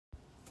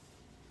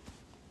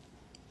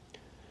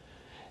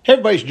Hey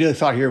everybody, it's Daily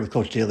Thought here with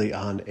Coach Daly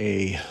on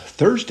a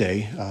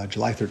Thursday,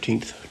 July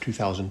 13th,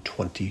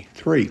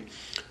 2023.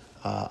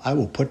 I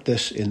will put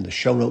this in the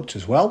show notes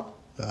as well.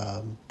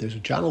 There's a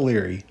John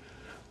O'Leary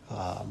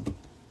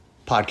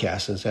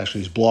podcast, and it's actually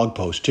his blog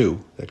post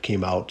too, that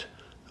came out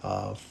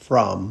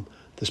from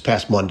this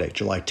past Monday,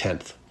 July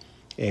 10th.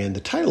 And the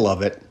title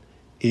of it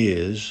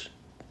is,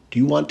 do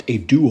you want a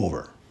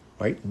do-over?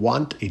 Right?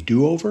 Want a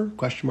do-over?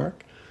 Question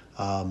mark.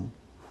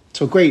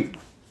 So great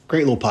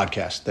little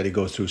podcast that he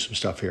goes through some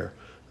stuff here.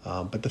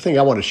 But the thing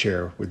I want to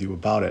share with you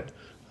about it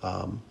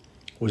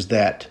was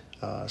that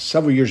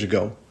several years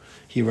ago,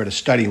 he read a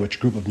study in which a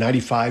group of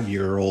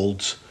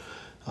 95-year-olds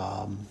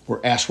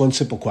were asked one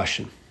simple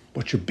question: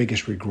 what's your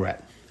biggest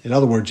regret? In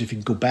other words, if you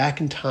could go back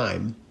in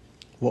time,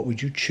 what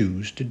would you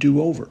choose to do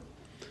over?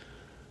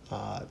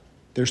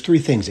 There's three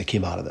things that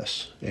came out of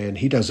this, and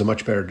he does a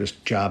much better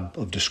job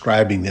of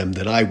describing them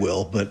than I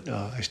will, but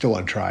I still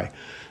want to try.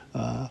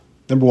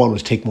 Number one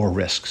was take more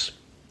risks.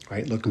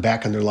 Right? Looking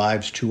back on their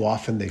lives, too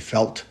often they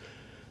felt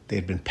they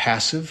had been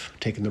passive,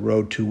 taken the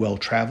road too well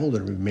traveled,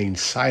 and remained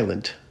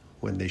silent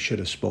when they should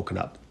have spoken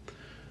up.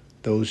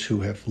 Those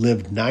who have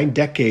lived 9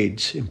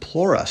 decades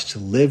implore us to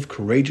live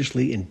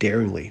courageously and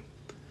daringly.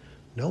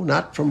 No,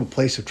 not from a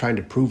place of trying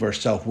to prove our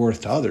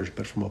self-worth to others,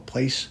 but from a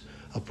place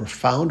of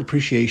profound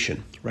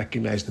appreciation,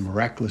 recognize the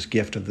miraculous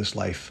gift of this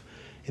life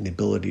and the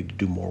ability to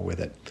do more with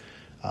it.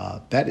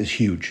 That is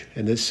huge,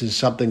 and this is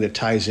something that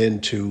ties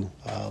into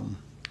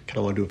I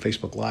want to do a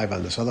Facebook Live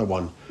on this other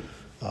one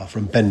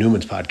from Ben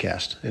Newman's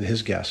podcast, and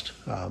his guest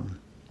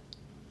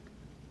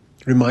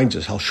reminds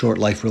us how short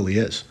life really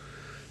is.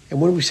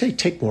 And when we say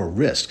take more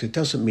risks, it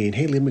doesn't mean,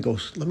 hey, let me go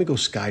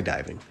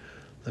skydiving,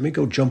 let me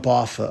go jump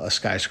off a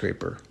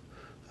skyscraper,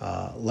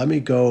 let me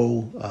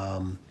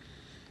go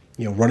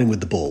running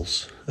with the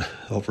bulls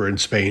over in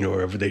Spain or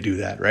wherever they do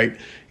that, right?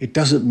 It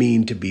doesn't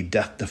mean to be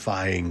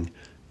death-defying,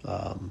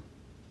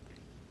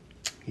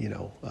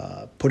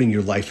 putting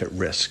your life at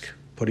risk,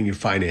 putting your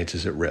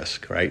finances at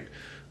risk, right?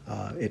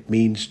 It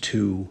means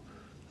to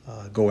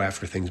go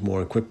after things more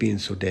and quit being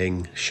so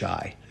dang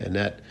shy. And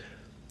that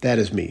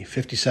is me,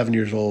 57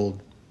 years old,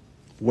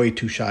 way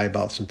too shy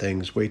about some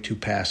things, way too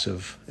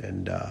passive,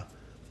 and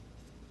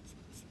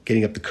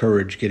getting up the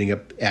courage, getting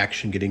up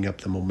action, getting up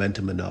the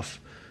momentum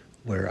enough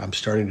where I'm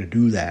starting to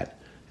do that,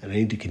 and I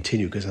need to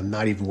continue because I'm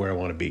not even where I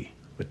want to be.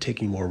 But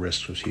taking more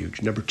risks was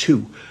huge. Number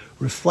two,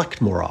 reflect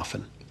more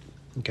often.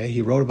 Okay,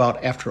 he wrote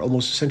about after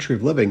almost a century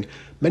of living,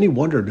 many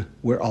wondered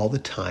where all the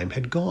time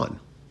had gone.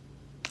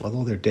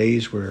 Although their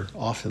days were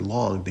often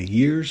long, the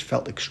years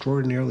felt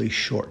extraordinarily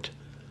short.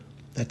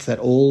 That's that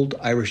old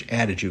Irish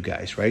adage, you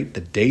guys, right? The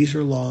days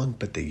are long,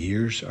 but the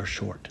years are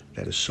short.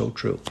 That is so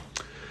true.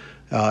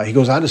 He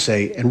goes on to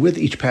say, and with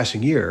each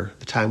passing year,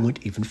 the time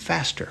went even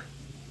faster.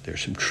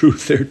 There's some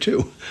truth there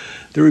too.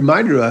 The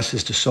reminder to us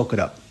is to soak it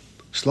up.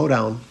 Slow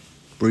down,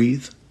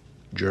 breathe,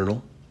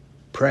 journal,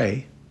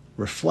 pray,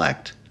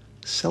 reflect,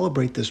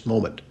 celebrate this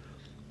moment.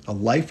 A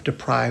life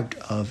deprived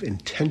of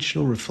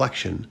intentional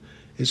reflection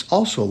is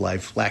also a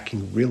life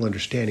lacking real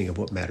understanding of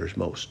what matters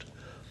most.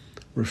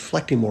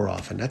 Reflecting more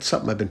often, that's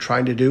something I've been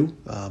trying to do,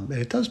 and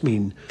it does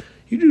mean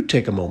you do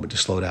take a moment to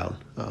slow down.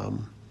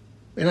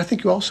 And I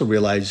think you also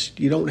realize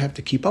you don't have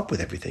to keep up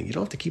with everything. You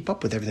don't have to keep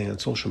up with everything on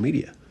social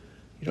media.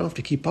 You don't have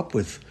to keep up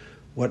with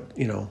what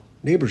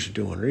neighbors are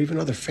doing or even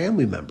other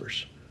family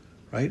members,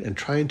 right? And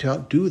trying to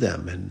outdo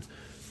them and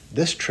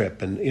this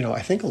trip. And,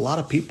 I think a lot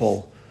of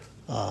people,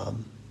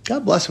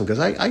 God bless them, because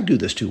I do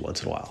this too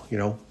once in a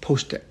while,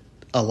 post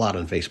a lot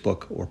on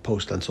Facebook or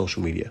post on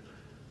social media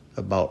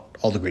about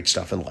all the great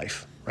stuff in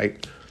life,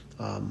 right?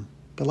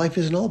 But life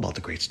isn't all about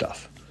the great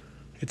stuff.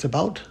 It's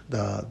about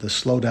the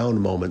slow down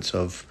moments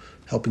of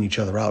helping each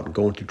other out and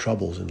going through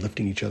troubles and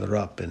lifting each other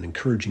up and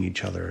encouraging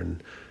each other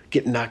and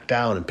getting knocked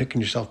down and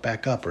picking yourself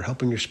back up, or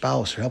helping your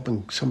spouse or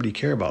helping somebody you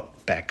care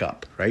about back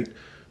up, right?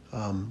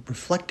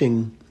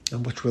 Reflecting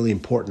on what's really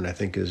important, I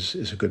think,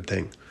 is a good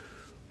thing.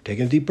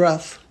 Taking a deep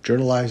breath,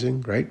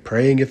 journalizing, right?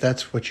 Praying if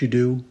that's what you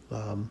do.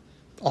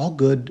 All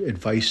good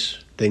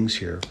advice things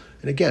here.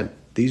 And again,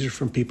 these are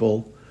from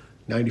people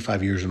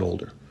 95 years and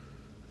older.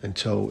 And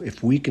so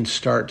if we can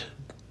start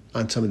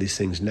on some of these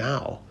things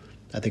now,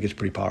 I think it's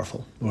pretty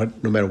powerful,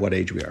 no matter what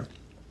age we are.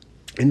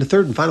 And the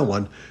third and final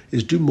one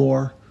is do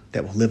more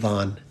that will live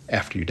on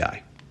after you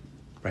die,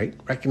 right?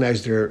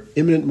 Recognize their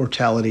imminent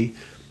mortality,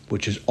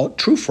 which is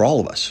true for all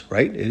of us,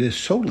 right? It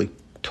is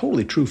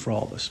totally true for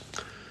all of us.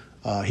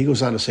 He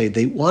goes on to say,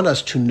 they want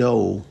us to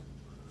know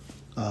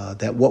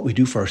that what we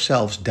do for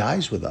ourselves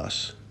dies with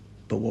us,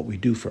 but what we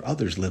do for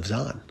others lives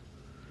on.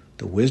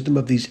 The wisdom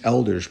of these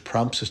elders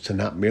prompts us to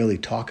not merely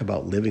talk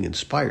about living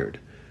inspired,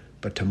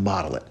 but to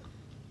model it.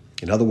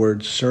 In other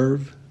words,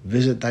 serve,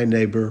 visit the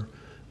neighbor,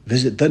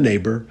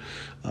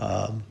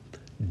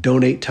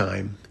 donate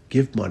time,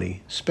 give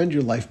money, spend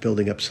your life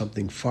building up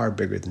something far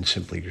bigger than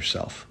simply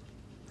yourself,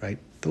 right?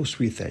 Those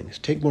three things.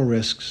 Take more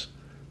risks,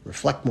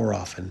 reflect more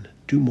often,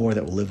 do more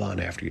that will live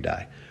on after you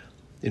die.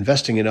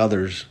 Investing in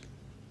others,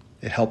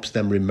 it helps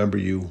them remember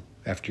you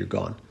after you're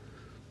gone,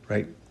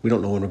 right? We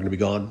don't know when we're going to be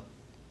gone.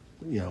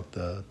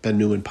 the Ben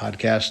Newman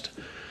podcast.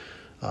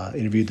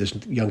 Interviewed this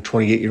young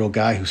 28-year-old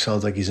guy who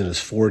sounds like he's in his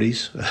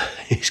 40s.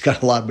 He's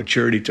got a lot of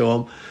maturity to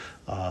him.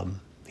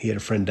 He had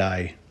a friend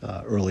die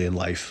early in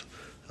life,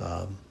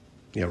 right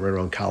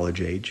around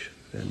college age.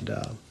 And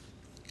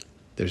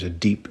there's a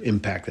deep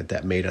impact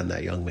that made on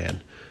that young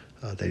man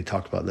that he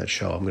talked about in that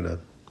show. I'll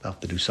have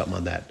to do something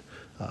on that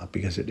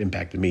because it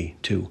impacted me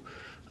too.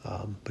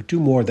 But do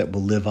more that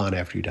will live on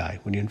after you die.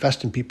 When you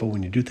invest in people,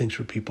 when you do things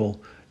for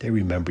people, they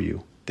remember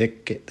you.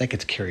 That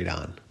gets carried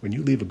on. When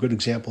you leave a good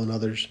example in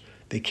others,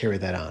 they carry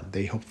that on.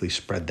 They hopefully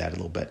spread that a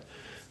little bit.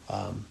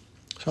 So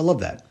I love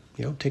that.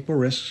 Take more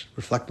risks,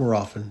 reflect more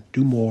often,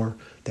 do more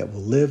that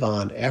will live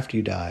on after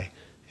you die.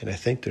 And I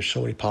think there's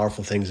so many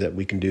powerful things that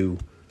we can do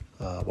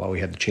while we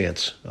have the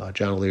chance.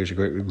 John O'Leary is a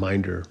great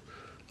reminder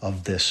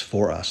of this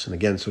for us. And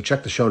again, so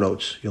check the show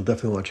notes. You'll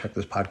definitely want to check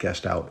this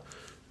podcast out.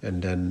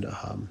 And then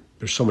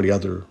there's so many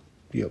other,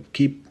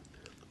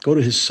 go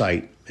to his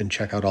site and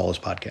check out all his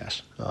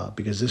podcasts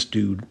because this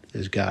dude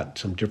has got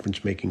some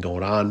difference making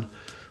going on.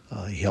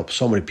 He helps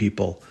so many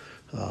people.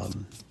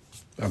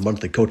 Our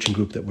monthly coaching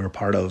group that we're a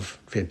part of,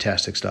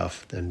 fantastic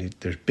stuff. And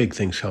there's big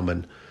things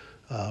coming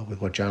with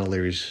what John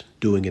O'Leary's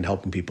doing and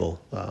helping people.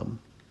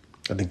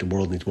 I think the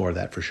world needs more of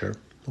that for sure.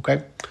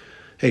 Okay?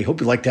 Hey, hope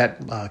you like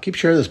that. Keep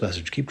sharing this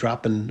message. Keep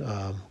dropping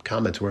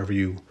comments wherever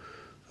you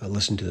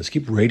listen to this.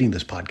 Keep rating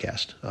this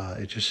podcast.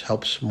 It just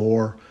helps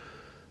more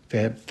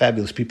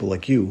fabulous people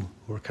like you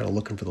who are kind of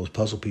looking for those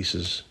puzzle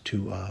pieces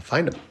to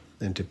find them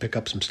and to pick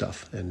up some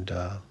stuff. And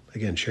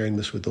again, sharing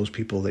this with those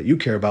people that you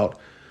care about,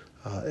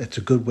 it's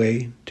a good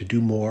way to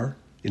do more,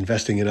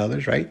 investing in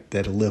others, right?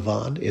 That'll live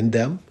on in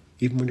them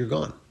even when you're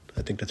gone.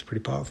 I think that's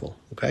pretty powerful,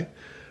 okay?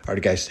 All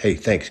right, guys. Hey,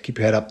 thanks. Keep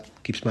your head up.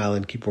 Keep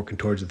smiling. Keep working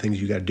towards the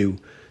things you got to do.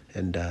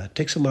 And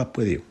take someone up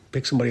with you.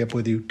 Pick somebody up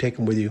with you. Take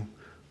them with you.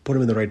 Put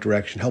them in the right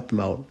direction. Help them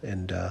out.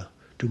 And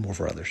do more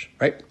for others,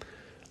 right?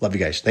 Love you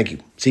guys. Thank you.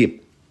 See you.